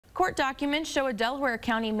Court documents show a Delaware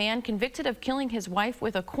County man convicted of killing his wife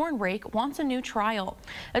with a corn rake wants a new trial.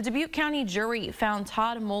 A Dubuque County jury found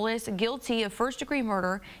Todd Mullis guilty of first-degree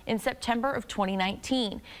murder in September of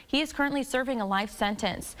 2019. He is currently serving a life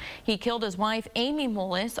sentence. He killed his wife, Amy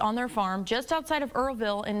Mullis, on their farm just outside of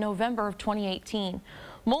Earlville in November of 2018.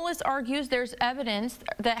 Mullis argues there's evidence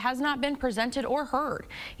that has not been presented or heard.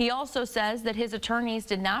 He also says that his attorneys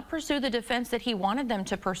did not pursue the defense that he wanted them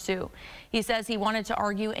to pursue. He says he wanted to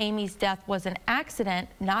argue Amy's death was an accident,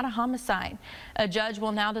 not a homicide. A judge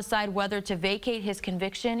will now decide whether to vacate his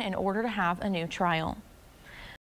conviction in order to have a new trial.